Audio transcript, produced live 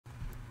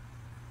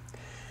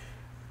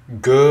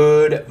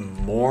Good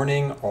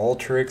morning,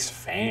 Alteryx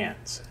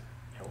fans,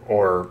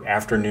 or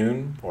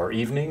afternoon, or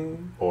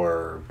evening,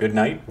 or good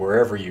night,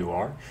 wherever you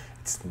are.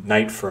 It's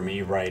night for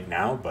me right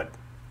now, but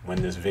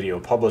when this video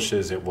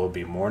publishes, it will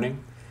be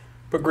morning.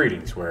 But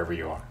greetings, wherever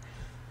you are.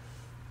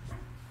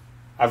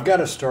 I've got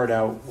to start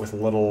out with a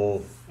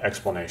little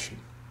explanation.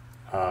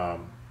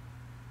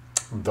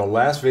 The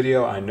last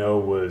video I know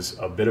was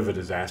a bit of a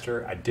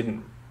disaster. I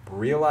didn't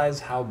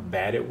realize how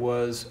bad it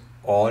was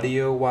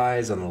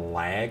audio-wise and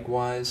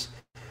lag-wise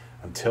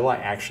until I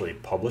actually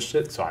published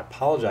it, so I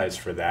apologize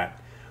for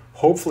that.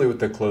 Hopefully with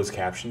the closed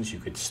captions you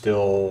could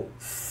still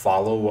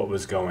follow what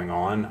was going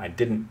on. I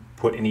didn't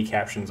put any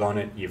captions on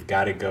it. You've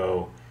got to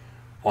go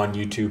on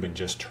YouTube and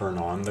just turn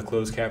on the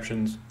closed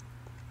captions.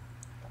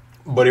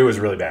 But it was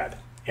really bad.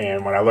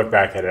 And when I look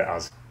back at it, I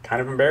was kind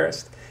of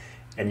embarrassed.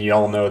 And you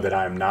all know that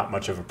I'm not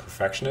much of a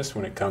perfectionist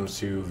when it comes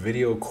to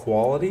video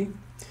quality.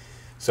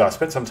 So I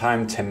spent some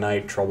time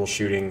tonight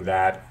troubleshooting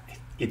that.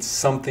 It's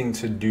something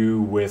to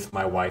do with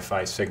my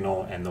Wi-Fi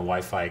signal and the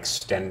Wi-Fi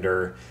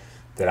extender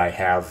that I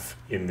have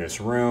in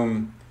this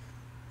room.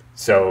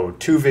 So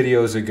 2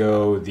 videos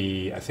ago,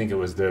 I think it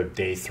was the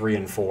day 3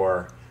 and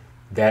 4,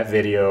 that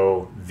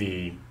video,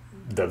 the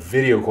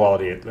video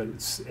quality,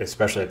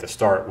 especially at the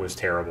start, was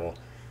terrible.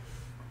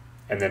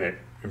 And then it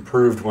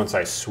improved once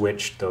I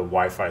switched the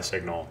Wi-Fi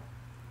signal.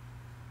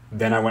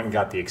 Then I went and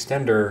got the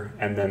extender,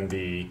 and then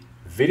the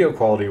video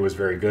quality was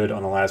very good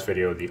on the last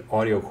video. The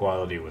audio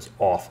quality was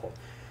awful.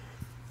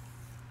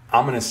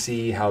 I'm going to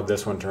see how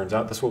this one turns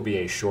out. This will be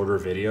a shorter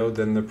video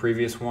than the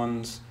previous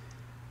ones,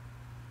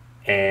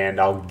 and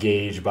I'll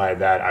gauge by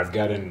that. I've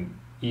got an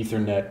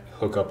Ethernet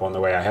hookup on the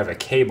way. I have a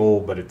cable,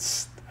 but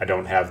I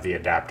don't have the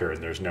adapter,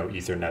 and there's no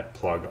Ethernet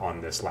plug on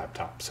this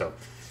laptop. So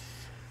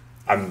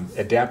I'm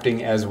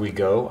adapting as we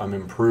go. I'm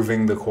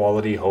improving the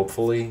quality,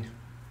 hopefully,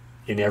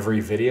 in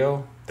every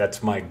video.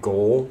 That's my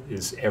goal,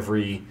 is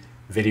every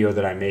video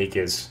that I make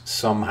is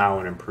somehow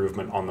an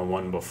improvement on the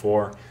one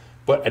before.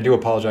 But I do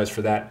apologize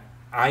for that.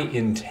 I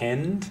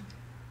intend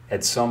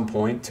at some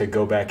point to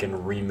go back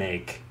and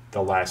remake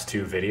the last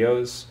 2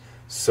 videos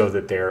so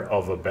that they're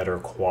of a better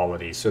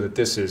quality, so that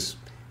this is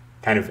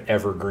kind of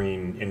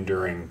evergreen,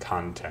 enduring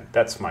content.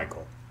 That's my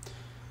goal.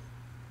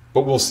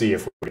 But we'll see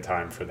if we have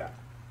time for that.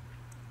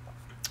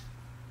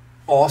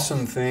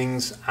 Awesome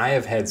things. I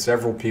have had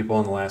several people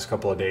in the last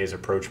couple of days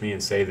approach me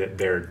and say that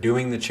they're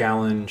doing the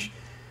challenge.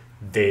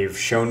 They've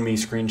shown me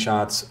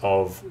screenshots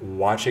of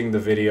watching the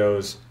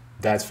videos.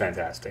 That's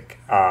fantastic.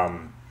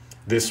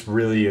 This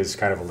really is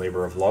kind of a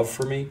labor of love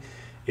for me.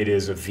 It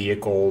is a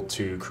vehicle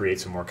to create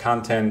some more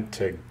content,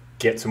 to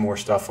get some more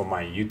stuff on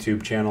my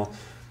YouTube channel.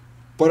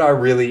 But I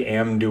really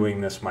am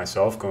doing this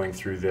myself, going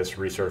through this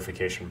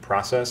recertification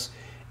process.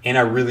 And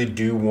I really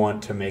do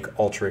want to make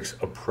Alteryx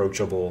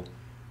approachable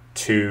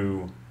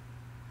to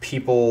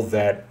people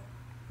that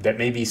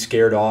may be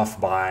scared off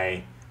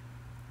by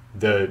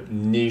the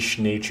niche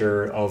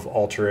nature of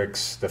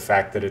Alteryx, the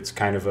fact that it's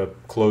kind of a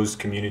closed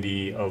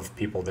community of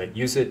people that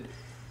use it,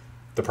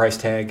 the price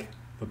tag,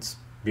 let's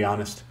be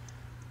honest.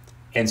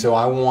 And so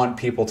I want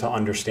people to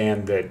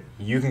understand that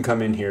you can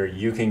come in here,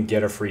 you can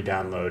get a free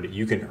download,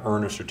 you can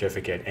earn a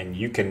certificate, and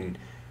you can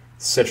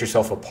set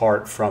yourself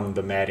apart from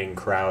the madding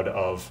crowd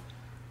of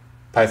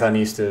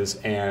Pythonistas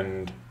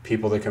and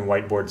people that can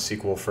whiteboard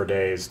SQL for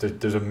days.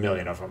 There's a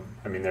million of them.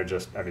 I mean,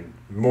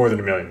 more than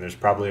a million. There's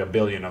probably a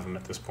billion of them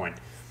at this point.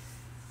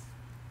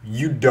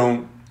 You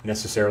don't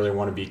necessarily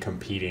want to be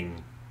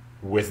competing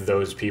with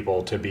those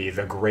people to be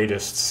the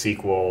greatest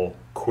SQL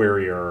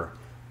querier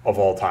of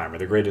all time or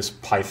the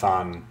greatest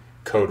Python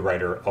code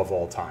writer of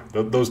all time.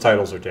 Those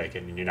titles are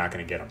taken and you're not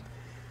going to get them.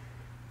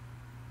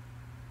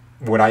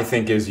 What I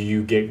think is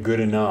you get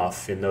good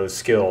enough in those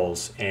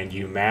skills and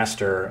you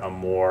master a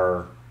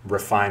more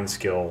refined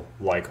skill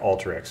like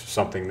Alteryx,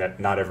 something that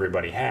not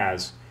everybody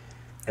has,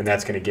 and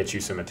that's going to get you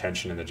some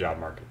attention in the job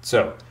market.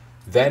 So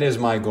that is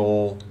my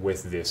goal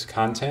with this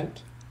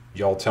content.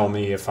 Y'all tell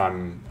me if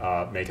I'm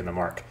making the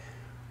mark.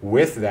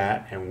 With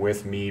that, and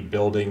with me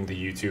building the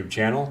YouTube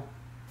channel,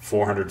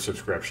 400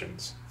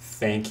 subscriptions.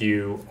 Thank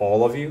you,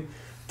 all of you.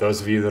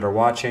 Those of you that are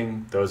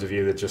watching, those of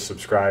you that just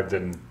subscribed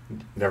and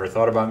never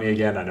thought about me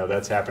again, I know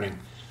that's happening.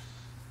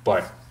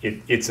 But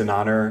it's an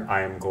honor.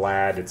 I am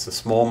glad. It's a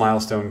small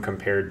milestone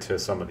compared to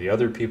some of the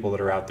other people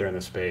that are out there in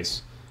the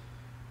space.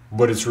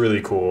 But it's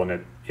really cool,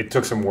 and it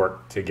took some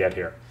work to get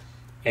here.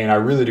 And I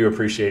really do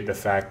appreciate the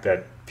fact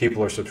that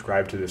people are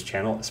subscribed to this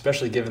channel,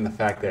 especially given the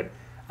fact that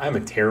I'm a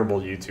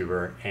terrible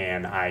YouTuber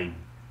and I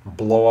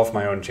blow off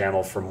my own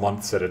channel for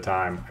months at a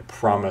time. I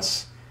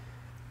promise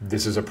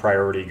this is a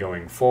priority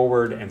going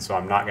forward, and so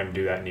I'm not going to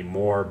do that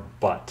anymore.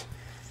 But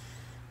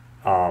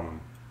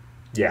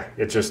yeah,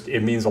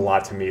 it means a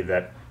lot to me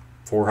that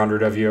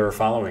 400 of you are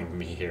following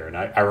me here. And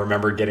I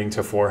remember getting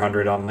to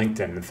 400 on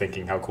LinkedIn and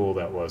thinking how cool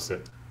that was,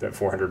 that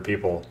 400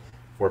 people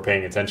were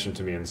paying attention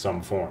to me in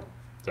some form.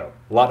 So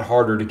a lot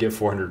harder to get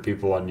 400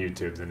 people on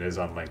YouTube than it is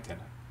on LinkedIn.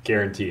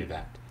 Guarantee you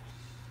that.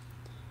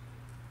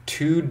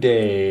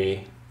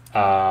 Today, we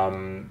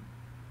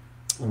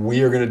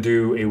are going to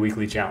do a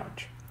weekly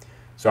challenge.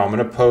 So I'm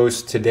going to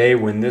post today.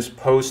 When this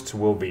posts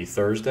will be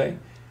Thursday,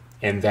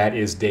 and that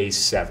is day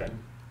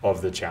 7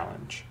 of the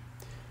challenge.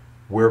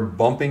 We're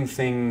bumping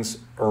things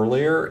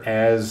earlier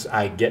as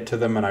I get to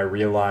them and I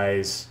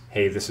realize,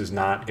 hey, this is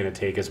not going to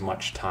take as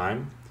much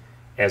time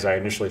as I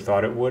initially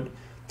thought it would.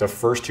 The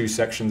first 2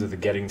 sections of the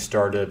Getting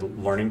Started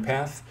learning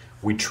path,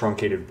 we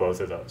truncated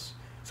both of those.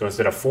 So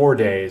instead of 4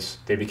 days,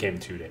 they became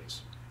 2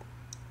 days.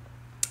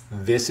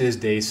 This is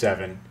day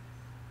 7.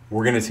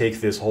 We're going to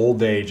take this whole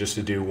day just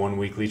to do one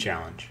weekly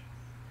challenge.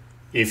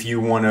 If you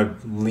want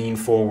to lean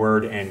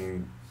forward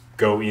and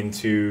go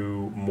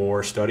into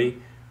more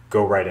study,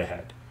 go right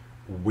ahead.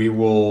 We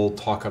will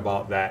talk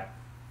about that,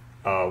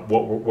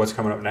 what's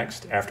coming up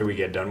next after we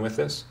get done with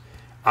this.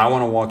 I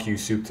want to walk you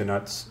soup to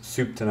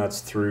nuts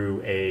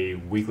through a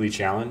weekly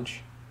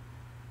challenge,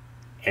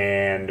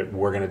 and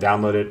we're going to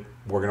download it,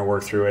 we're going to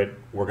work through it,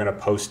 we're going to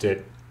post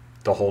it,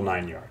 the whole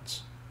 9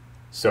 yards.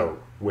 So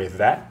with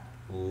that,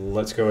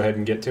 let's go ahead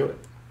and get to it.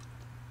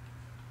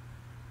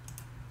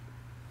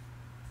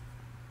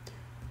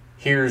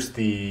 Here's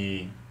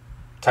the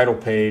title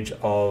page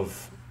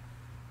of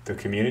the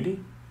community.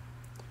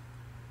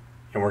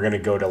 And we're going to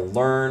go to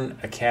Learn,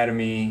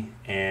 Academy,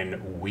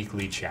 and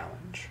Weekly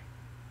Challenge.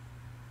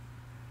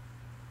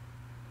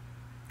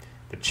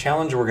 The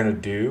challenge we're going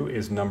to do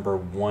is number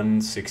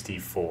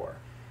 164.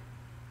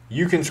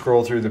 You can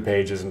scroll through the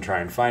pages and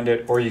try and find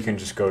it, or you can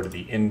just go to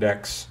the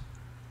index.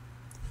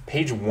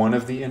 Page 1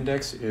 of the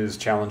index is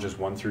challenges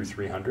 1 through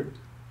 300.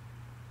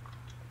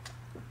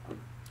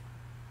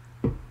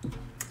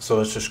 So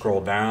let's just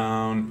scroll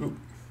down. Ooh,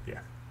 yeah.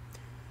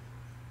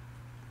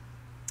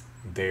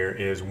 There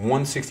is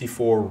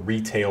 164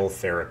 Retail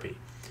Therapy.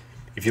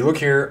 If you look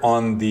here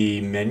on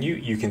the menu,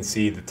 you can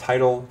see the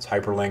title. It's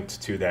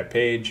hyperlinked to that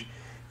page.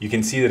 You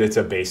can see that it's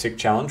a basic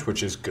challenge,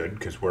 which is good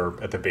because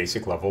we're at the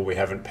basic level. We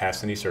haven't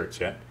passed any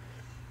certs yet.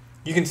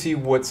 You can see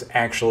what's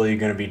actually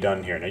going to be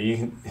done here.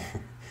 Now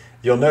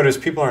you'll notice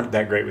people aren't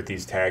that great with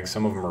these tags.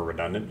 Some of them are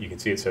redundant. You can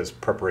see it says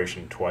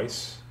preparation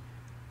twice.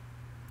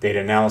 Data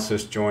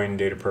analysis, join,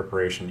 data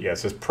preparation. Yeah, it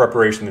says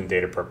preparation and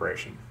data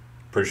preparation.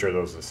 Pretty sure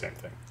those are the same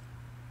thing.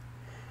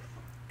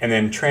 And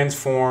then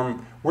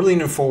transform, we're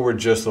leaning forward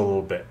just a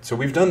little bit. So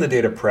we've done the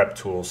data prep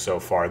tools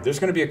so far. There's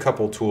going to be a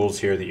couple tools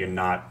here that you're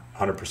not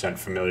 100%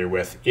 familiar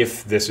with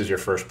if this is your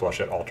first blush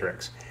at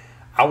Alteryx.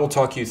 I will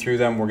talk you through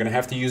them. We're going to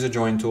have to use a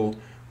join tool.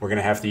 We're going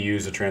to have to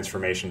use a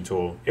transformation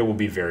tool. It will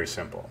be very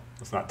simple.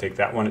 Let's not take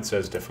that one. It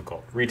says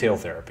difficult. Retail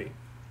therapy.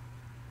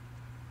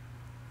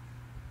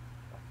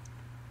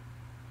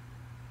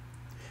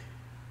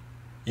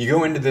 You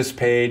go into this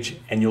page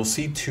and you'll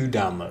see 2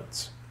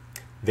 downloads.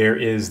 There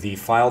is the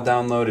file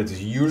download.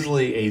 It's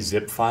usually a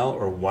zip file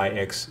or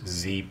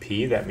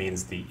YXZP. That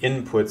means the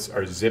inputs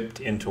are zipped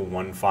into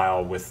one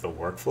file with the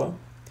workflow.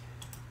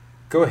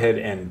 Go ahead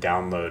and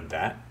download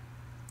that.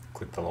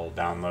 Click the little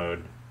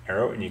download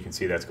arrow and you can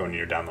see that's going to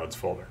your downloads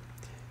folder.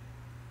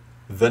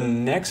 The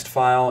next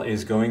file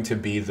is going to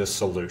be the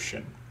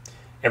solution.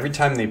 Every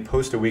time they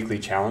post a weekly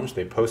challenge,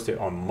 they post it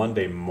on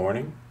Monday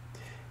morning.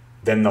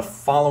 Then the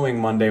following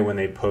Monday when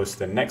they post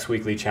the next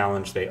weekly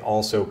challenge, they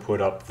also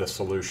put up the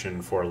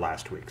solution for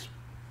last week's.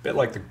 A bit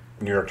like the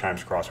New York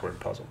Times crossword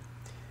puzzle.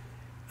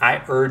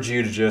 I urge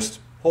you to just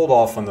hold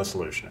off on the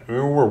solution. I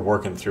mean, we're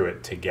working through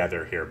it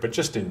together here, but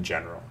just in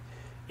general.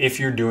 If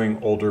you're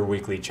doing older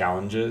weekly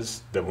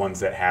challenges, the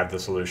ones that have the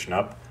solution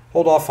up,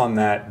 hold off on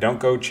that. Don't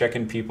go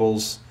checking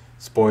people's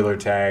spoiler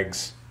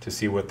tags to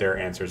see what their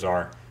answers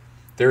are.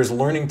 There's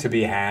learning to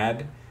be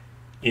had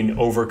in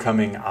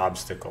overcoming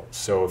obstacles.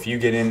 So if you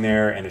get in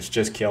there and it's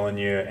just killing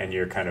you and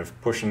you're kind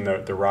of pushing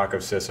the rock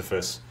of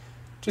Sisyphus,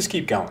 just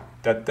keep going.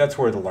 That's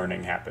where the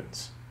learning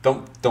happens.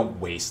 Don't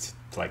waste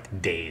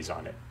like days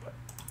on it. But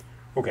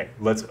okay,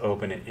 let's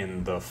open it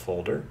in the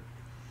folder.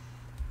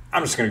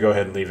 I'm just going to go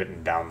ahead and leave it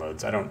in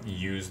downloads. I don't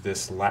use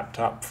this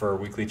laptop for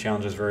weekly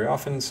challenges very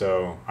often,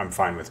 so I'm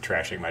fine with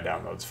trashing my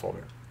downloads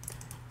folder.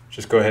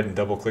 Just go ahead and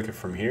double click it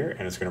from here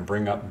and it's going to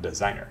bring up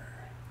Designer.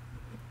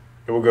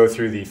 It will go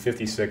through the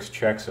 56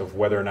 checks of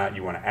whether or not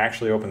you want to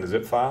actually open the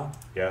zip file.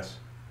 Yes.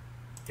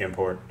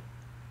 Import.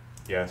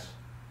 Yes.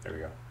 There we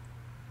go.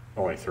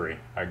 Only 3.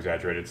 I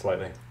exaggerated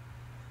slightly.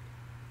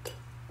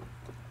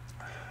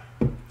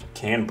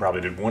 Can probably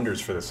did wonders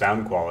for the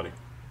sound quality.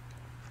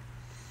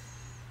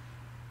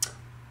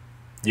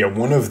 Yeah,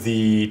 one of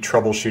the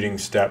troubleshooting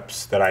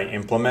steps that I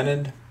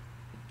implemented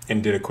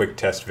and did a quick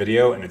test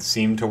video, and it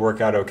seemed to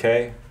work out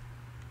okay,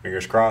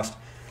 fingers crossed,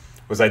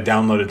 was I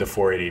downloaded the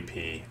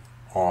 480p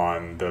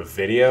on the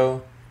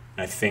video,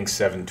 and I think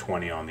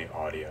 720 on the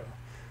audio.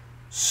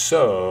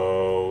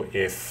 So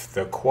if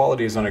the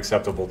quality is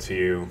unacceptable to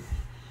you,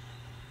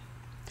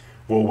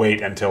 we'll wait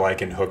until I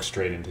can hook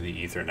straight into the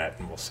Ethernet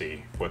and we'll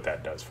see what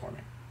that does for me.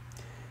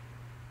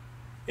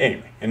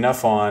 Anyway,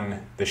 enough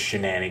on the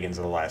shenanigans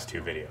of the last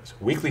 2 videos.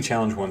 Weekly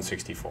Challenge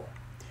 164.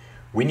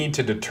 We need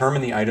to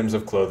determine the items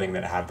of clothing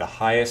that have the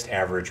highest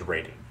average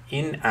rating.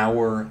 In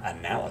our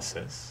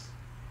analysis,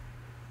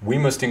 we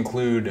must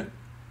include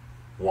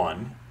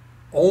 1,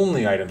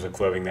 only items of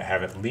clothing that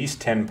have at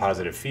least 10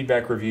 positive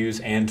feedback reviews,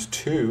 and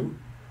 2,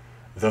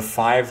 the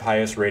 5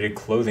 highest rated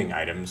clothing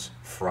items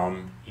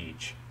from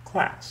each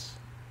class.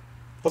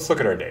 Let's look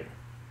at our data.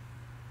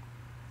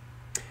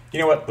 You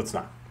know what? Let's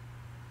not.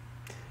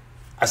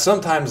 I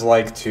sometimes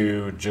like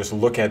to just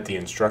look at the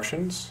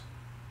instructions,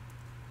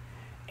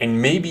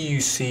 and maybe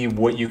you see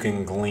what you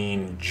can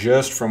glean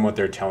just from what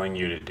they're telling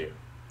you to do.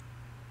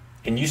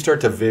 And you start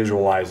to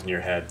visualize in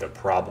your head the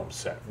problem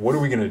set. What are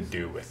we going to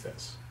do with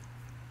this?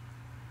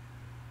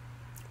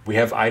 We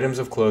have items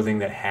of clothing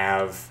that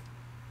have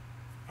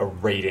a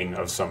rating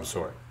of some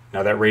sort.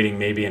 Now that rating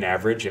may be an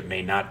average, it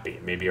may not be.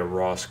 It may be a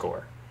raw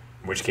score,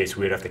 in which case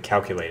we would have to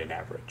calculate an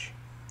average.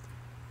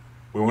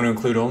 We want to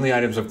include only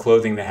items of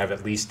clothing that have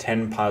at least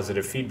 10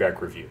 positive feedback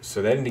reviews.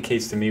 So that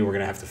indicates to me we're going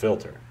to have to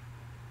filter.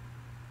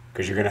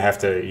 Because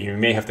you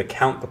may have to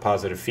count the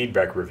positive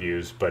feedback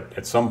reviews, but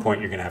at some point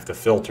you're going to have to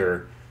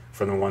filter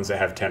from the ones that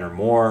have 10 or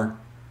more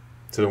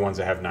to the ones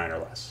that have 9 or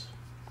less.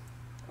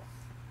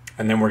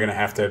 And then we're going to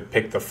have to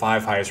pick the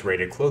 5 highest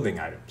rated clothing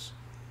items.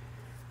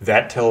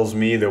 That tells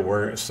me that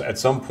we're, at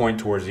some point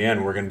towards the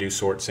end, we're going to do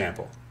sort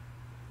sample.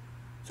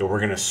 So we're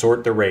going to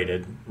sort the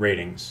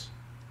ratings,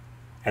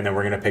 and then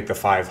we're going to pick the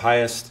 5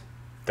 highest.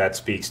 That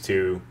speaks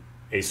to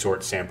a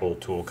sort sample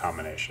tool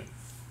combination.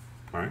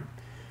 All right.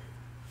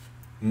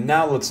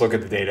 Now let's look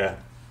at the data,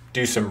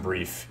 do some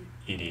brief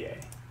EDA.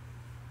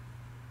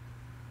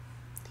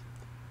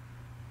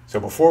 So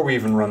before we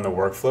even run the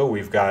workflow,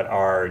 we've got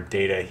our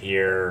data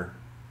here.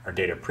 Our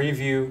data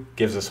preview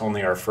gives us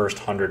only our first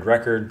 100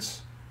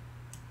 records.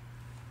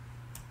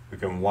 We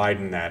can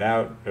widen that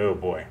out. Oh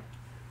boy.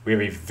 We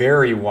have a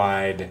very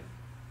wide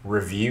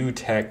review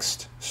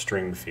text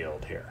string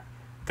field here.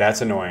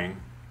 That's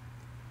annoying.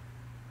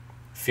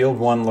 Field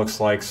 1 looks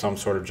like some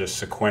sort of just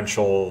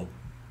sequential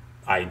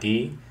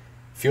ID.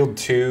 Field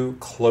 2,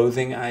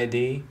 clothing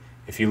ID.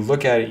 If you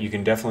look at it, you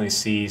can definitely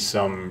see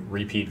some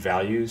repeat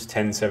values,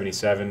 10,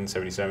 77,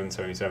 77,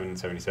 77,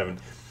 77.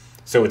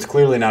 So it's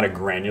clearly not a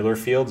granular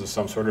field, it's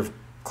some sort of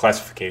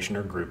classification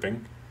or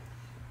grouping.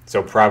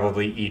 So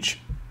probably each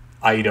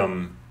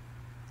item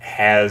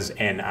has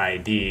an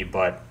ID,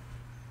 but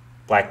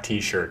black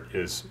t-shirt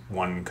is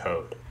one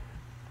code.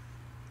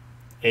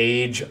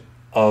 Age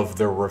of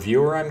the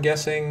reviewer, I'm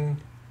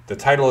guessing. The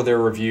title of their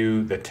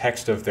review, the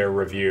text of their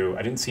review.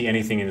 I didn't see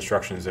anything in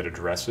instructions that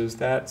addresses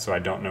that, so I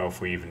don't know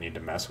if we even need to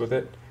mess with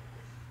it.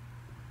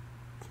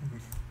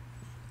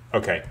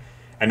 Okay,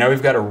 and now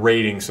we've got a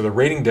rating. So the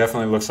rating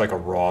definitely looks like a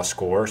raw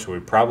score, so we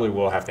probably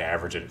will have to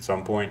average it at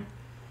some point.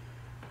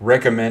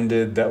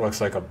 Recommended, that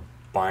looks like a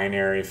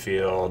binary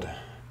field.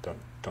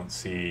 Don't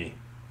see.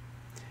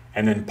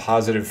 And then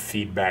positive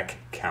feedback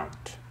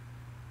count.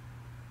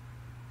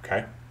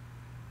 Okay.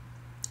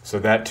 So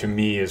that to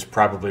me is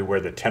probably where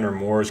the 10 or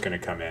more is going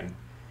to come in.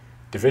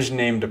 Division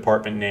name,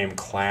 department name,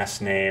 class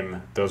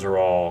name, those are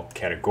all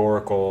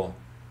categorical.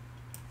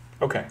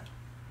 Okay,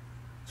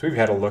 so we've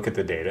had a look at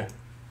the data.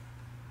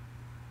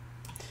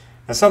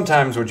 Now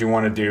sometimes what you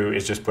want to do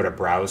is just put a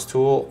browse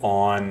tool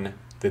on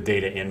the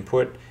data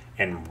input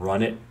and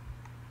run it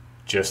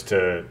just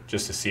to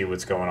see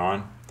what's going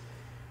on.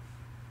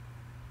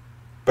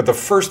 But the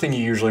first thing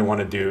you usually want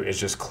to do is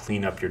just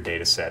clean up your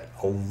data set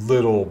a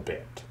little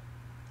bit.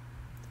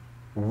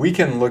 We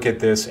can look at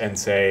this and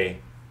say,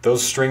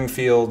 those string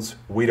fields,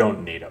 we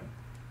don't need them.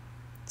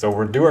 So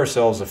we'll do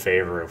ourselves a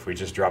favor if we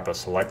just drop a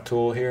select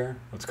tool here.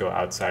 Let's go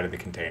outside of the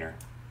container.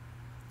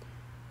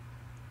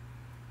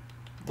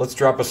 Let's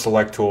drop a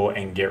select tool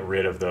and get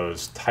rid of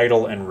those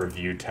title and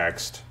review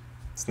text.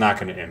 It's not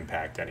going to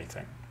impact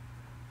anything.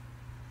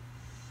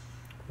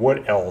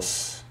 What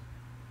else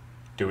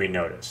do we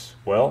notice?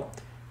 Well,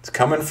 it's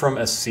coming from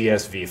a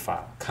CSV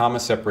file, comma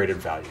separated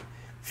value.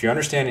 If you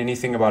understand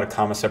anything about a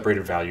comma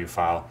separated value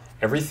file,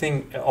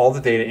 all the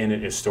data in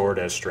it is stored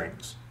as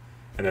strings,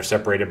 and they're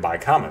separated by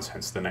commas,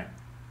 hence the name.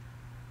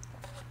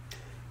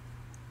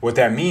 What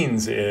that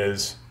means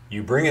is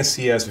you bring a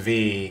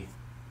CSV,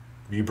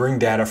 you bring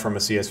data from a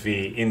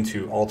CSV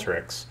into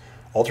Alteryx.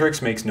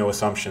 Alteryx makes no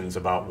assumptions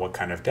about what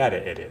kind of data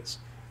it is.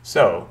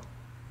 So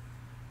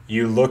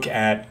you look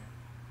at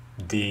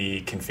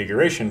the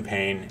configuration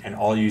pane and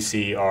all you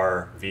see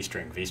are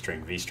vstring,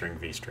 vstring, vstring,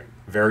 vstring,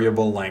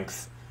 variable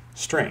length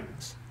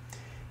strings.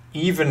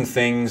 Even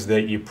things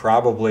that you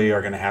probably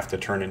are going to have to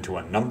turn into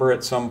a number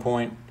at some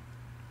point.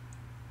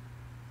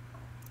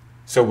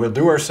 So we'll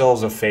do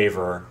ourselves a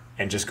favor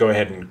and just go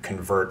ahead and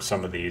convert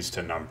some of these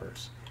to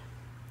numbers.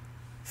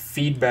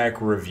 Feedback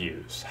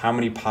reviews. How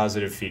many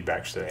positive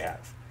feedbacks do they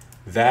have?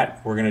 That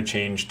we're going to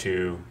change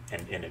to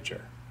an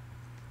integer.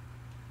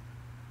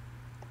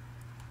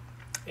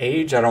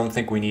 Age, I don't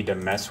think we need to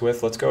mess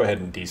with. Let's go ahead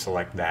and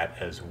deselect that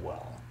as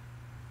well.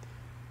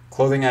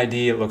 Clothing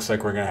ID, it looks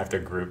like we're going to have to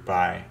group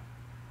by.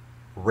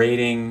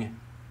 Rating,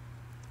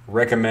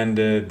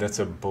 recommended, that's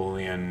a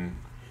Boolean.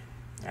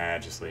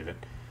 Just leave it.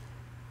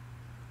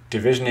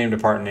 Division name,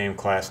 department name,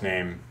 class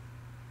name.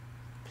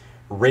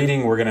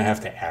 Rating, we're going to have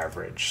to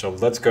average. So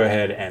let's go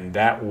ahead, and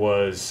that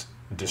was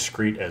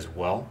discrete as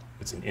well.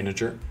 It's an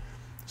integer.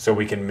 So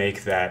we can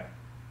make that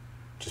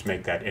just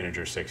make that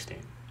integer 16.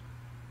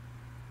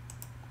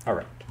 All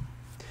right,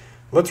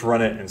 let's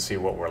run it and see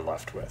what we're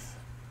left with.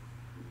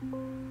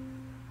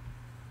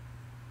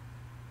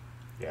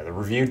 Yeah, the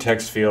review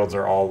text fields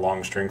are all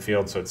long string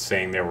fields, so it's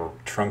saying they were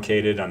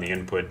truncated on the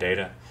input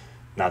data.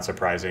 Not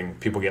surprising,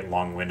 people get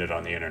long-winded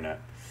on the internet.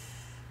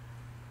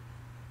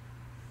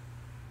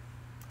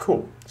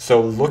 Cool,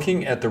 so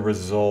looking at the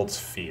results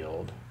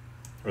field,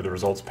 or the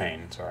results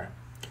pane, sorry,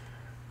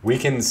 we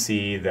can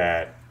see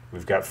that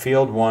we've got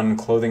field 1,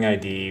 clothing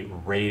ID,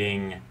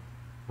 rating,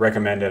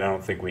 recommended, I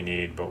don't think we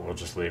need, but we'll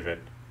just leave it.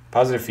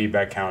 Positive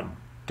feedback count,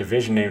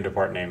 division name,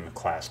 depart name,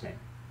 class name.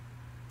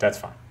 That's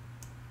fine.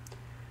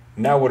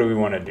 Now what do we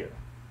want to do?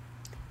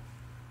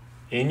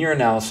 In your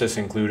analysis,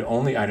 include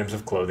only items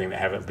of clothing that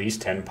have at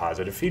least 10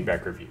 positive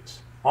feedback reviews.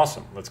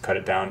 Awesome. Let's cut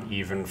it down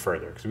even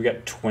further because we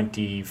got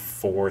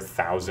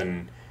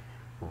 24,000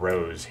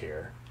 rows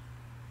here.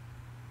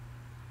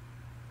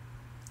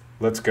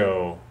 Let's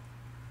go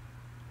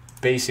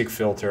basic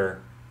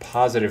filter,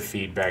 positive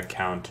feedback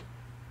count,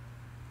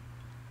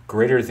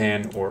 greater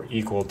than or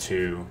equal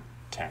to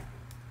 10.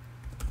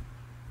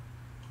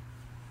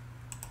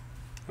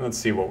 Let's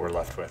see what we're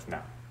left with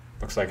now.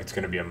 Looks like it's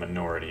going to be a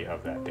minority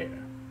of that data.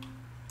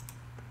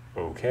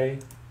 Okay.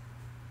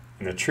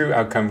 And the true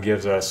outcome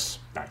gives us,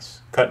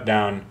 nice, cut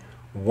down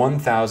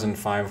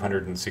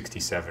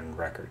 1,567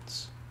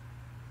 records.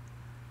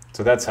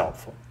 So that's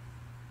helpful.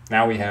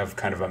 Now we have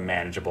kind of a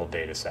manageable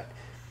data set.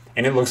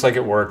 And it looks like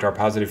it worked. Our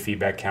positive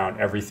feedback count,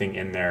 everything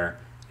in there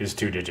is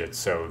 2 digits,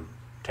 so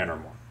 10 or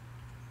more.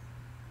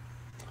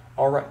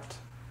 All right.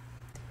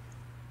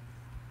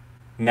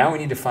 Now we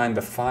need to find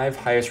the 5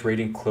 highest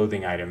rating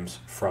clothing items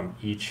from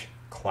each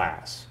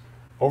class.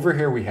 Over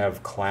here we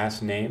have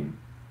class name,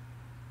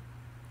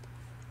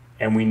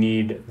 and we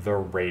need the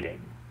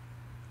rating.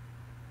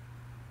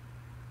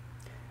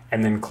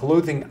 And then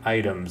clothing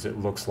items, it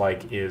looks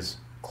like, is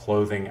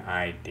clothing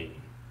ID.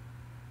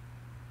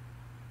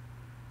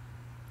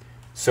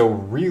 So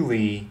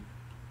really,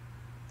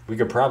 we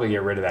could probably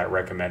get rid of that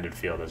recommended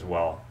field as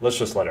well. Let's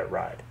just let it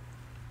ride.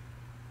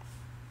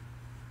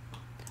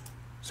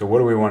 So what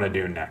do we want to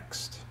do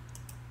next?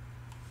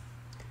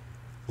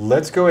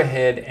 Let's go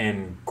ahead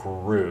and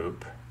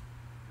group,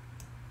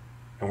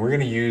 and we're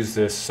going to use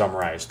this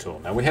summarize tool.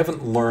 Now we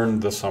haven't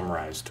learned the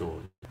summarize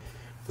tool.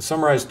 The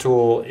summarize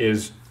tool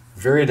is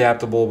very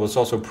adaptable, but it's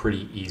also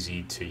pretty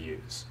easy to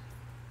use.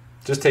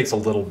 It just takes a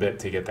little bit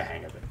to get the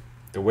hang of it.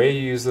 The way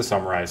you use the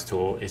summarize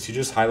tool is you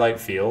just highlight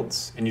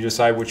fields and you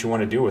decide what you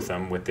want to do with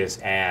them with this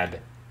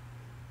add.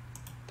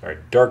 Sorry,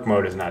 dark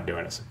mode is not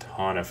doing us a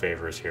ton of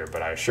favors here,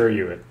 but I assure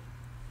you it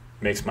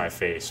makes my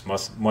face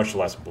much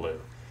less blue.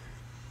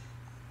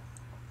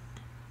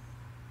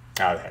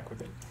 Ah, the heck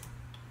with it.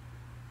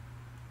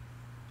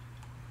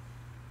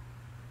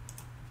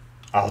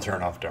 I'll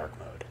turn off dark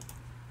mode.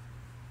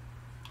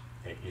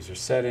 Okay, user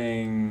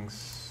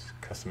settings,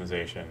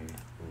 customization,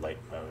 light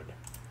mode.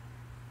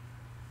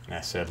 And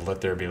I said,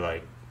 let there be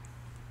light.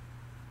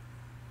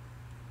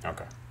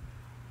 Okay.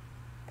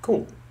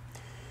 Cool.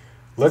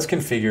 Let's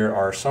configure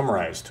our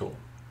summarize tool.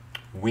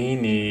 We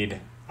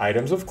need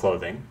items of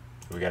clothing.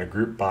 We got to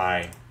group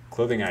by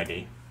clothing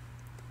ID.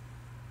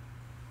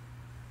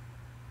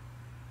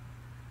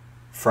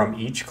 From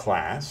each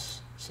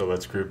class, so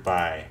let's group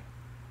by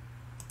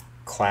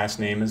class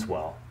name as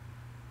well.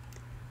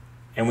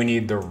 And we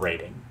need the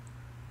rating.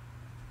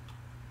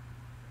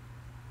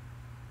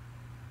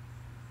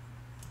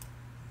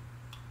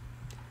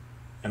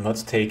 And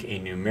let's take a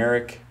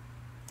numeric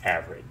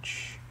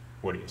average.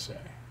 What do you say?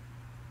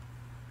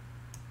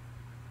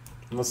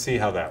 And let's see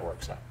how that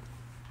works out.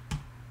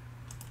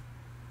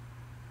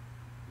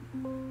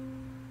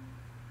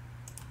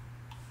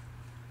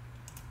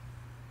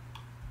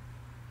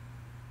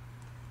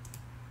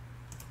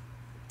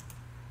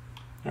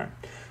 All right.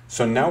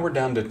 So now we're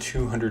down to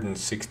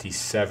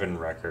 267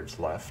 records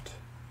left.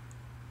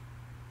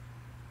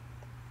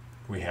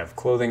 We have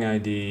clothing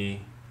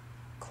ID,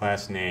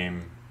 class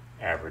name,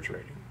 average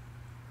rating.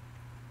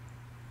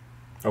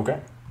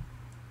 Okay.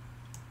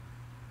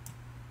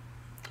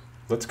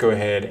 Let's go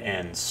ahead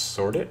and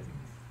sort it.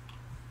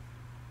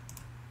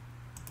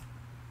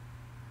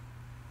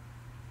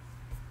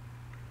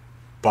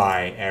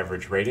 By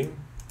average rating,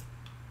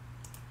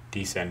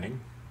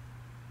 descending.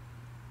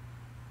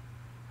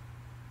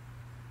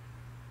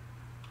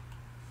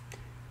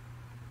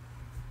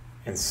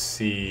 And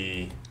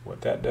see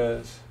what that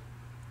does.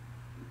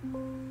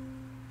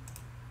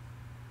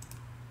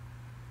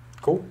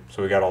 Cool,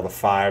 so we got all the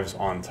 5s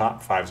on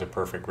top. 5's a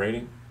perfect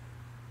rating.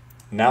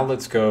 Now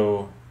let's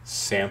go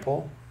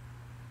sample.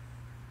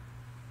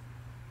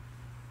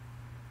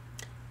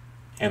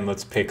 And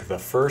let's pick the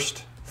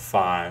first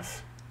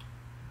 5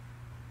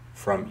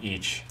 from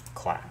each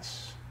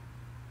class.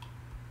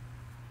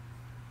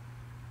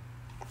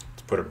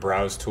 Let's put a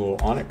browse tool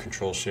on it,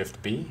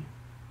 Control-Shift-B.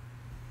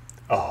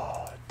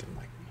 Oh, it didn't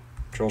like me.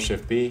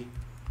 Control-Shift-B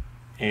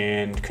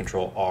and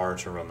Control-R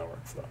to run the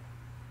workflow.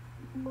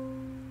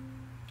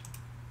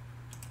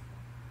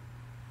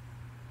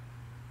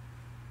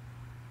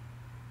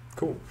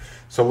 Cool.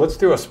 So let's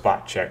do a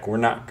spot check. We're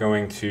not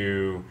going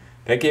to,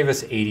 that gave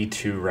us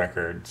 82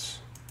 records.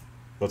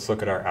 Let's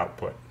look at our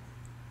output.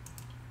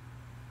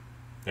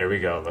 There we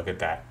go, look at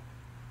that.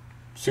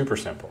 Super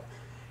simple.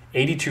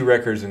 82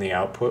 records in the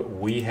output.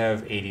 We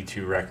have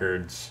 82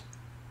 records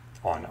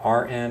on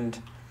our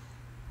end.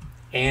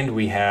 And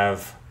we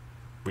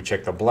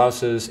check the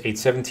blouses, 8,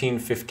 17,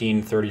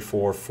 15,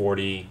 34,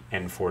 40,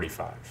 and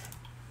 45.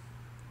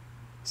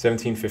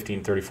 17,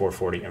 15, 34,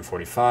 40, and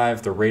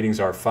 45. The ratings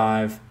are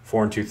 5,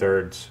 4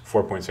 2/3,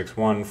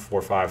 4.61,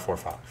 4.5,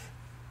 4.5.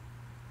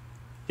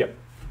 Yep.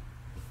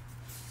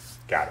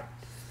 Got it.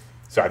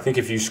 So I think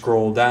if you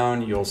scroll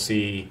down, you'll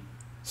see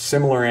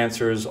similar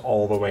answers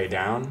all the way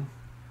down.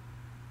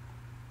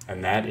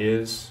 And that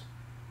is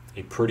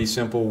a pretty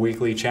simple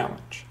weekly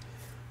challenge.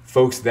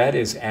 Folks, that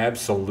is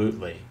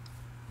absolutely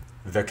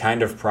the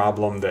kind of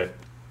problem that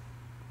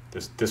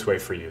this way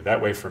for you,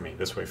 that way for me,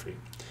 this way for you.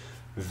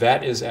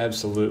 That is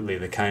absolutely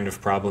the kind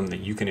of problem that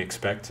you can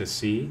expect to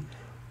see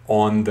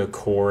on the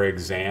core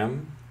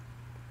exam.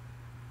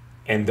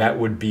 And that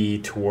would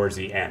be towards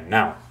the end.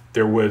 Now,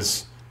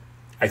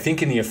 I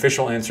think in the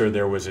official answer,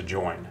 there was a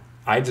join.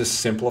 I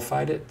just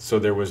simplified it, so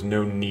there was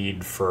no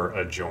need for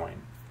a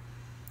join.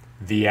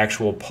 The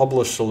actual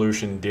published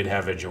solution did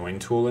have a join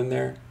tool in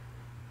there,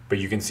 but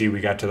you can see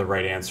we got to the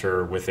right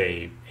answer with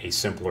a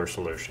simpler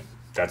solution.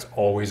 That's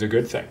always a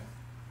good thing.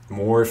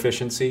 More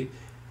efficiency,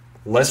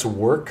 less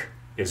work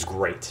is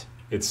great.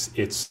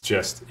 It's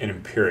just an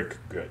empiric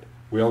good.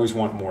 We always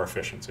want more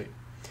efficiency.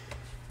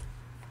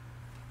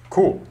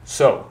 Cool,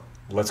 so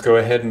let's go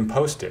ahead and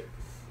post it.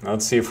 Now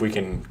let's see if we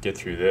can get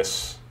through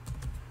this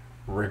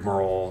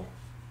rigmarole.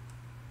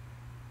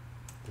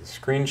 The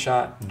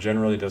screenshot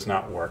generally does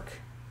not work.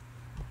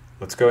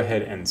 Let's go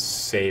ahead and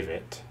save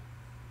it.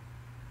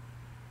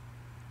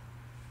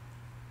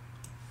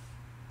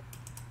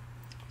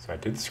 So I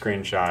did the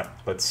screenshot.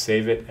 Let's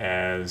save it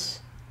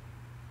as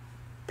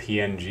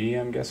PNG,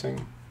 I'm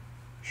guessing.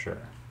 Sure.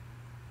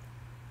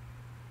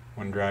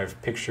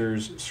 OneDrive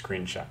pictures,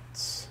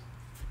 screenshots.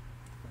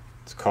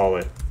 Let's call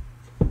it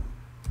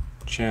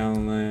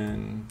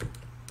challenge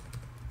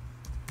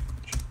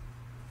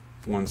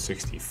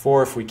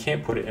 164. If we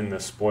can't put it in the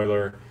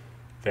spoiler,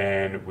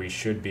 then we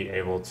should be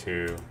able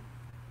to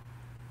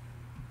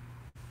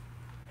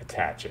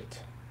attach it.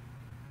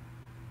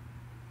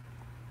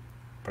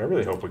 But I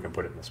really hope we can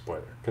put it in the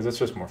spoiler because it's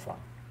just more fun.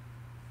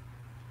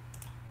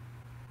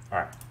 All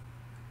right.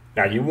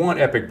 Now you want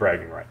epic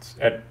bragging rights.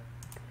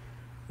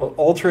 Well,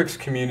 Alteryx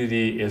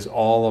community is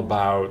all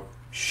about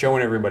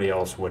showing everybody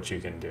else what you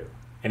can do,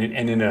 and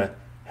in a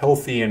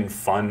healthy and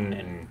fun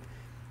and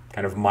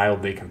kind of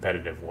mildly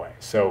competitive way.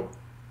 So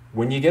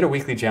when you get a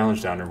weekly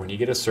challenge done or when you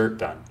get a cert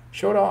done,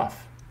 show it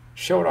off.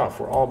 Show it off.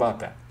 We're all about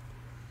that.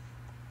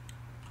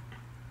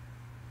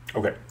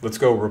 Okay, let's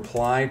go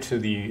reply to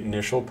the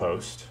initial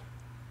post.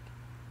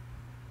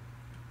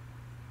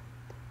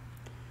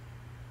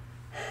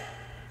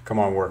 Come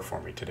on, work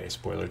for me today,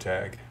 spoiler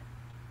tag.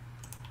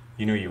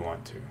 You know you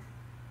want to.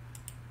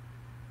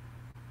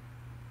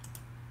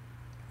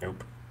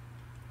 Nope.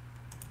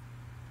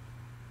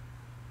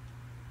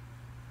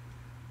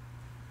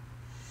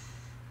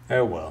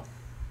 Oh well.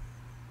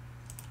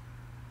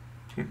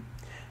 I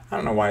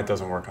don't know why it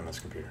doesn't work on this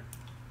computer.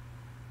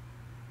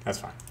 That's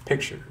fine.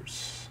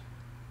 Pictures.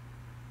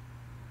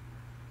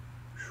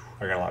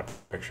 I got a lot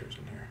of pictures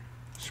in here.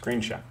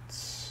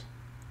 Screenshots.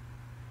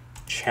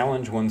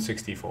 Challenge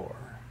 164.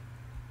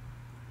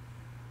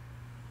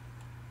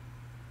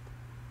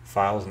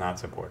 Files not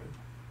supported.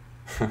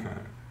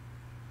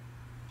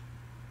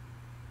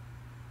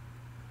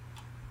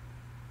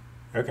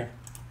 Okay.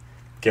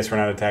 Guess we're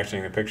not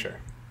attaching the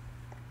picture.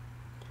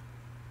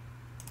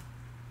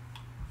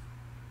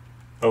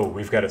 Oh,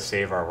 we've got to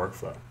save our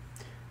workflow.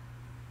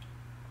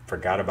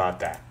 Forgot about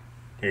that.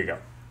 Here you go.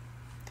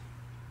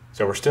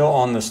 So we're still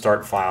on the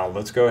start file.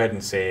 Let's go ahead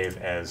and save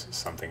as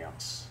something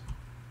else.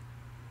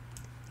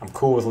 I'm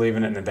cool with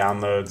leaving it in the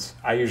downloads.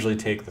 I usually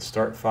take the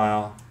start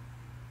file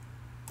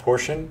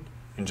portion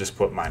and just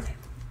put my name.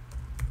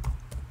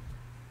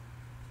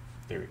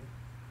 There we go.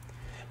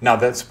 Now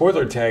that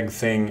spoiler tag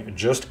thing,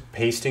 just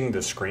pasting the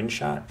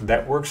screenshot,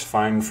 that works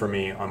fine for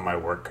me on my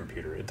work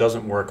computer. It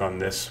doesn't work on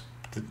this.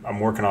 I'm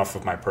working off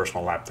of my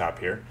personal laptop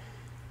here.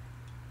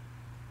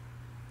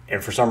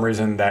 And for some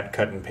reason, that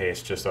cut and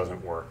paste just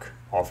doesn't work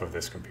off of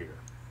this computer.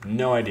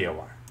 No idea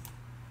why.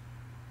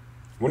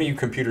 One of you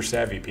computer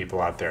savvy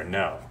people out there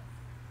know.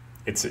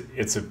 It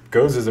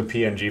goes as a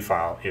PNG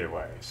file either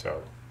way,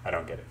 so I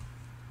don't get it.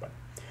 But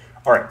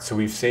all right, so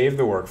we've saved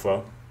the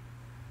workflow.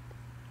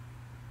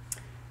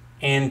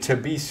 And to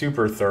be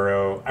super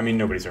thorough, I mean,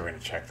 nobody's ever going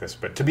to check this,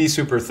 but to be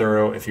super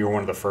thorough, if you were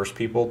one of the first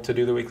people to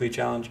do the weekly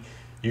challenge,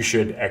 you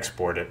should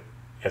export it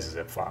as a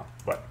zip file.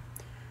 But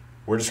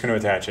we're just going to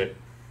attach it,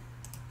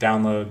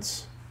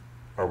 downloads,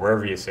 or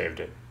wherever you saved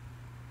it.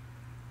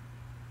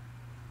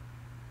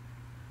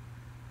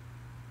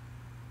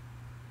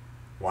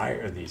 Why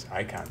are these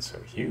icons so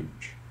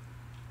huge?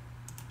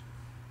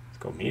 Let's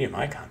go medium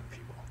icon,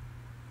 people.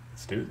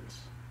 Let's do this.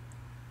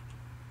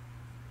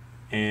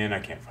 And I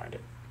can't find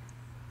it.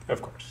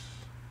 Of course.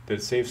 Did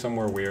it save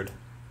somewhere weird?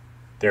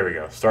 There we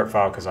go. Start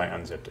file because I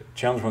unzipped it.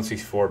 Challenge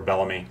 164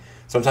 Bellamy.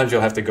 Sometimes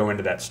you'll have to go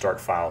into that start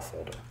file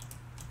folder.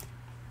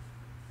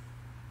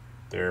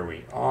 There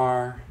we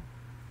are.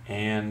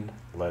 And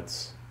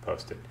let's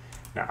post it.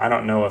 Now, I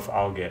don't know if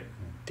I'll get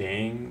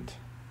dinged.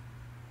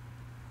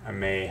 I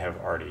may have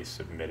already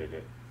submitted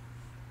it.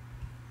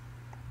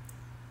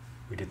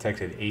 We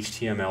detected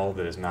HTML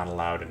that is not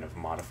allowed and have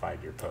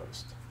modified your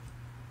post.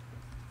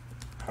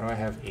 How do I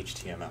have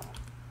HTML?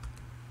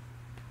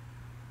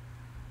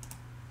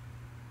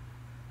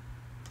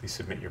 Please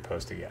submit your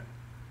post again.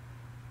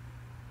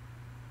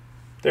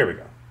 There we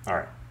go. All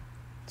right.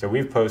 So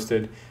we've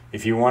posted.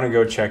 If you want to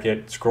go check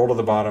it, scroll to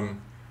the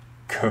bottom,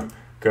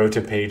 go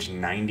to page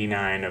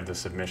 99 of the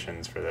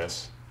submissions for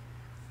this,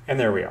 and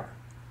there we are.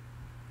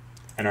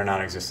 And our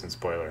non-existent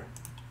spoiler.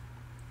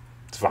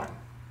 It's fine.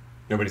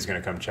 Nobody's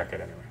going to come check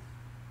it anyway.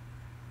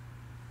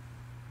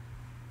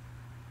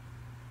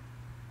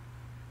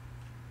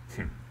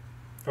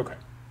 Okay.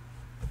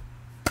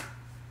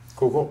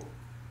 Cool.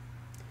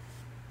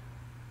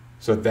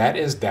 So that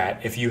is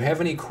that. If you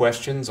have any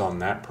questions on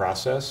that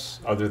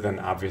process, other than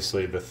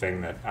obviously the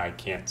thing that I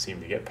can't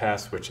seem to get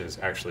past, which is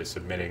actually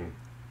submitting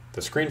the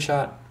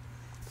screenshot,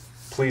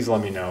 please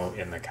let me know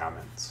in the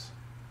comments.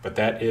 But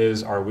that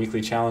is our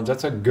weekly challenge.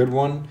 That's a good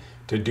one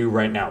to do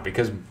right now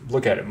because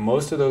look at it.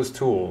 Most of those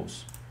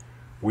tools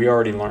we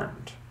already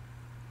learned.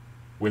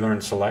 We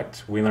learned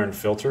select, we learned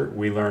filter,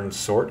 we learned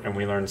sort, and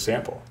we learned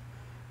sample.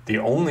 The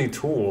only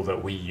tool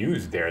that we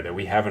used there that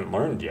we haven't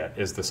learned yet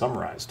is the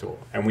summarize tool.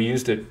 And we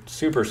used it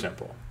super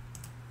simple.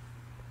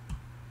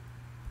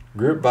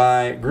 Group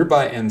by,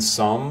 and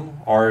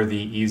sum are the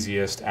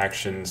easiest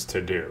actions to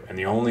do. And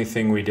the only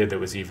thing we did that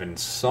was even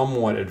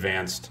somewhat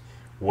advanced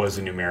was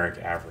a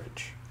numeric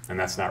average. And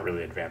that's not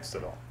really advanced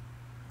at all.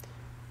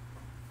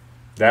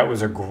 That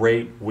was a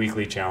great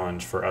weekly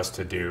challenge for us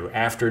to do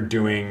after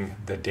doing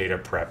the data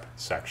prep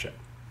section.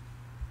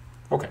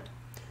 Okay.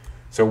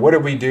 So what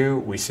did we do?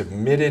 We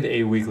submitted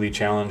a weekly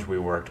challenge. We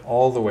worked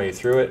all the way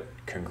through it.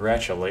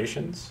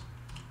 Congratulations.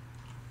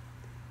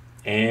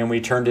 And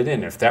we turned it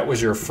in. If that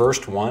was your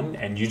first one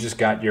and you just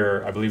got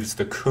your, I believe it's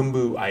the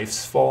Kumbu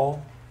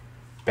Eifsfall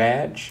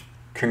badge,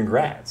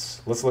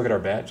 congrats. Let's look at our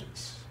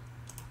badges.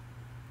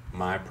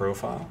 My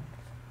profile.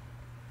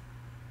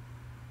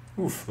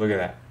 Oof, look at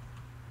that.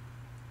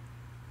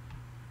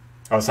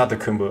 Oh, it's not the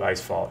Kumbu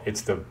Eifsfall.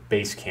 It's the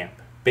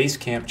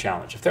Basecamp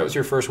challenge. If that was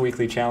your first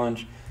weekly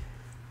challenge,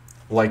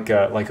 like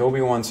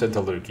Obi-Wan said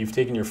to Luke, you've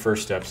taken your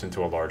first steps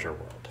into a larger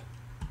world.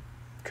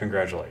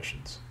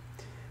 Congratulations.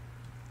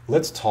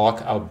 Let's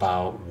talk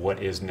about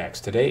what is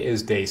next. Today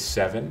is day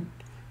 7.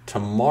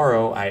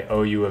 Tomorrow I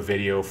owe you a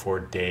video for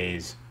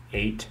days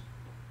 8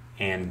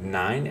 and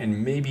 9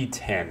 and maybe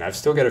 10. I've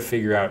still got to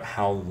figure out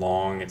how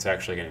long it's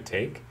actually going to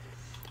take.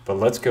 But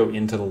let's go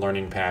into the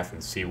learning path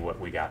and see what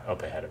we got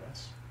up ahead of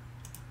us.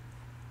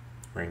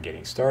 We're in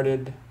getting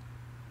started.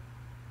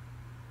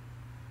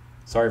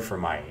 Sorry for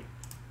my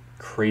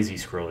crazy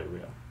scrolly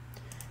wheel.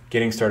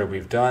 Getting started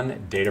we've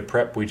done. Data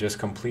prep we just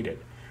completed.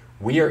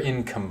 We are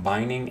in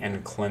combining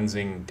and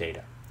cleansing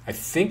data. I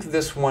think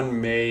this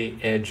one may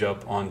edge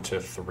up onto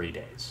 3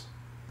 days.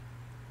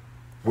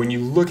 When you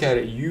look at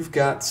it, you've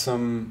got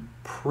some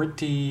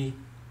pretty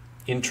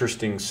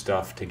interesting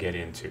stuff to get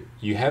into.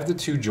 You have the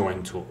 2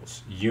 join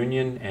tools,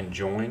 union and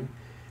join.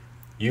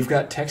 You've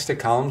got text to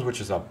columns,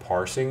 which is a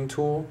parsing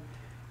tool,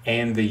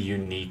 and the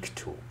unique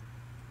tool.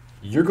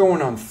 You're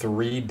going on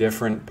 3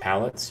 different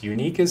palettes.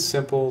 Unique is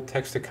simple,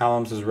 text to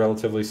columns is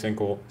relatively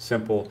simple.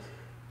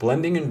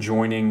 Blending and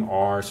joining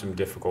are some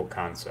difficult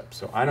concepts.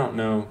 So I don't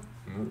know,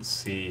 let's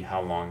see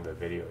how long the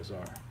videos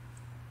are.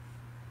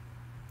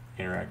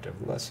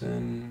 Interactive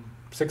lesson,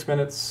 6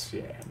 minutes,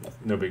 yeah,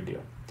 no big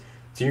deal.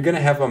 So you're gonna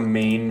have a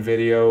main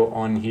video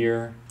on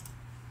here,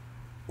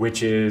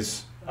 which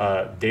is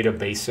data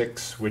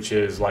basics, which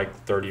is like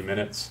 30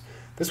 minutes.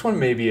 This one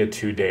may be a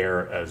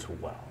 2-dayer as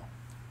well.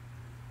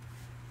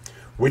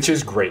 Which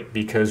is great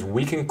because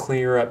we can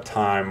clear up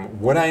time.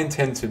 What I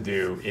intend to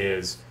do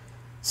is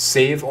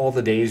save all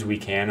the days we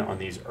can on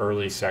these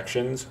early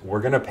sections.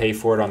 We're going to pay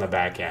for it on the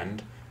back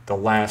end. The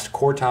last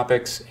core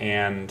topics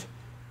and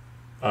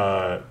the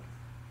other,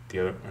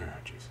 oh,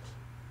 Jesus,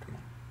 come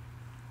on.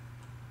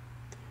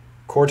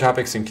 Core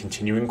topics and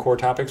continuing core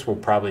topics will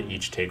probably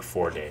each take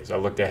 4 days. I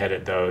looked ahead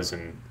at those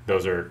and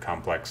those are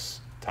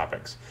complex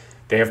topics.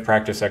 They have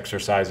practice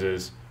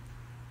exercises.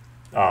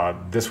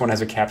 This one has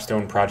a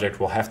capstone project.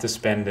 We'll have to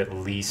spend at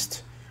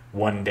least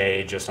 1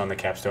 day just on the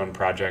capstone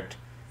project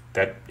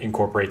that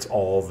incorporates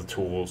all the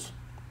tools.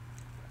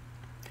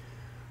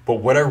 But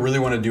what I really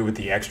want to do with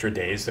the extra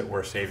days that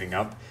we're saving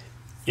up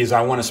is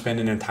I want to spend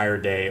an entire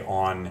day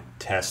on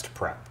test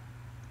prep.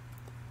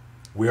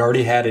 We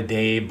already had a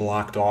day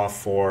blocked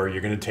off for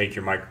you're going to take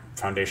your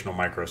foundational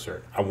micro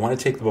cert. I want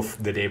to take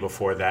the day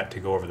before that to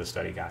go over the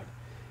study guide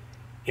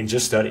and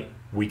just study.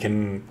 We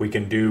can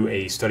do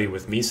a study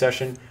with me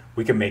session.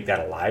 We can make that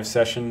a live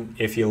session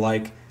if you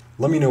like.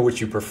 Let me know what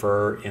you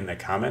prefer in the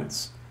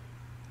comments.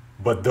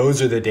 But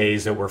those are the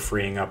days that we're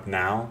freeing up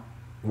now.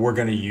 We're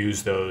going to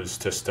use those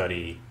to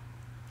study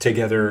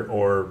together,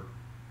 or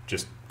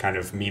just kind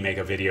of me make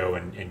a video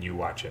and you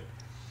watch it.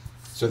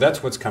 So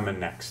that's what's coming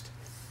next.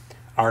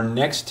 Our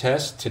next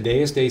test,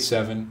 today is day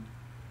 7.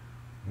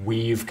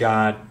 We've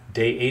got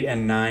day 8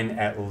 and 9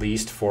 at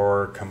least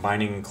for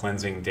combining and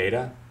cleansing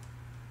data,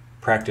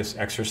 practice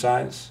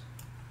exercise.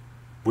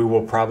 We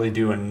will probably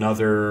do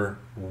another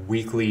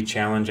weekly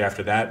challenge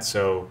after that.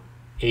 So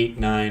 8,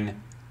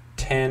 9,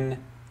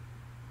 10,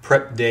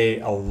 prep day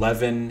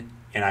 11,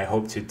 and I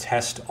hope to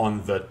test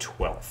on the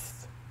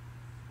 12th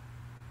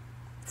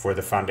for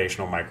the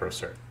foundational micro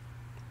cert.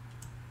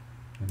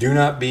 Do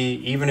not be,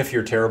 even if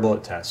you're terrible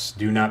at tests,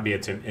 do not be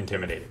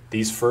intimidated.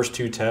 These first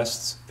 2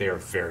 tests, they are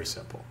very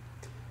simple.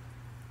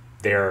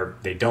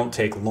 They don't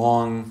take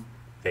long.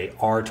 They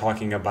are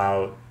talking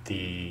about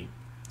the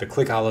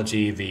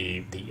clickology,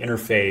 the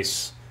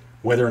interface,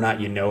 whether or not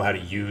you know how to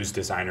use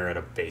Designer at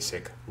a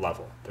basic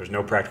level. There's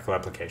no practical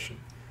application.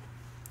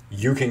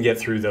 You can get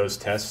through those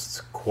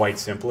tests quite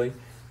simply.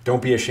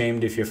 Don't be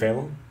ashamed if you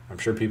fail them. I'm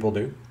sure people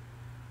do.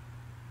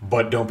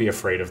 But don't be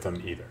afraid of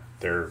them either.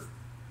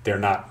 They're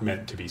not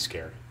meant to be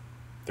scary.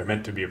 They're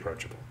meant to be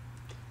approachable.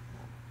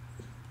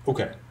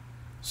 Okay,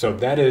 so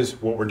that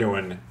is what we're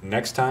doing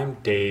next time,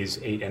 days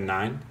 8 and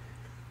 9,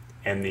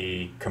 and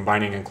the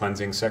combining and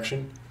cleansing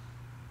section.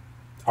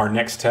 Our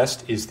next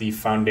test is the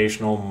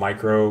foundational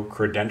micro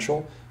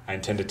credential. I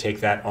intend to take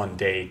that on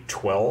day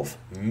 12.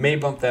 May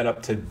bump that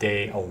up to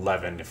day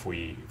 11 if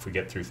we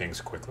get through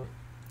things quickly.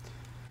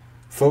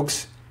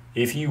 Folks,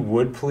 if you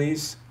would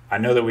please, I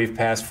know that we've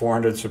passed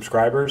 400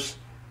 subscribers.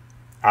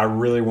 I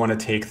really want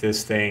to take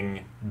this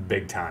thing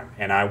big time,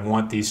 and I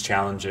want these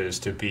challenges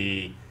to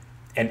be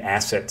an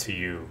asset to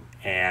you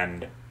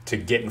and to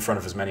get in front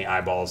of as many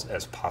eyeballs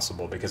as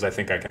possible, because I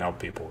think I can help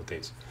people with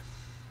these.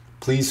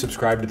 Please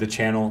subscribe to the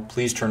channel.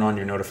 Please turn on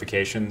your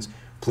notifications.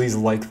 Please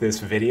like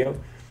this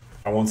video.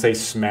 I won't say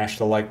smash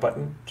the like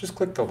button. Just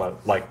click the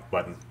like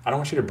button. I don't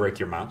want you to break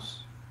your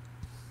mouse.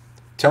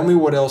 Tell me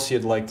what else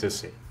you'd like to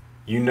see.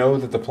 You know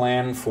that the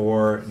plan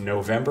for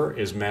November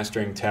is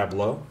mastering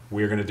Tableau.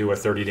 We're going to do a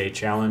 30-day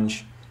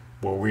challenge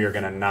where we are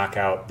going to knock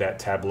out that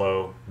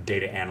Tableau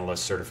Data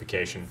Analyst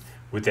certification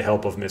with the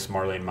help of Miss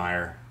Marlene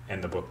Meyer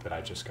and the book that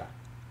I just got.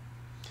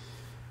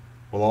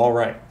 Well, all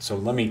right. So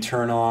let me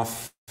turn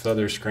off the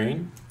other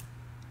screen.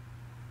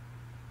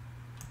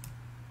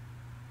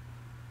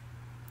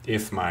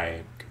 If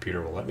my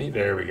computer will let me.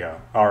 There we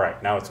go. All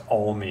right. Now it's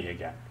all me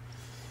again.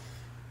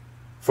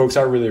 Folks,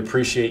 I really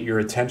appreciate your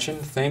attention.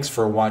 Thanks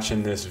for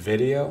watching this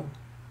video.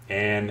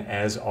 And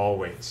as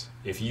always,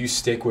 if you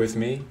stick with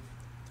me,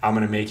 I'm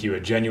going to make you a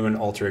genuine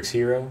Alteryx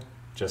hero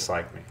just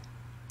like me.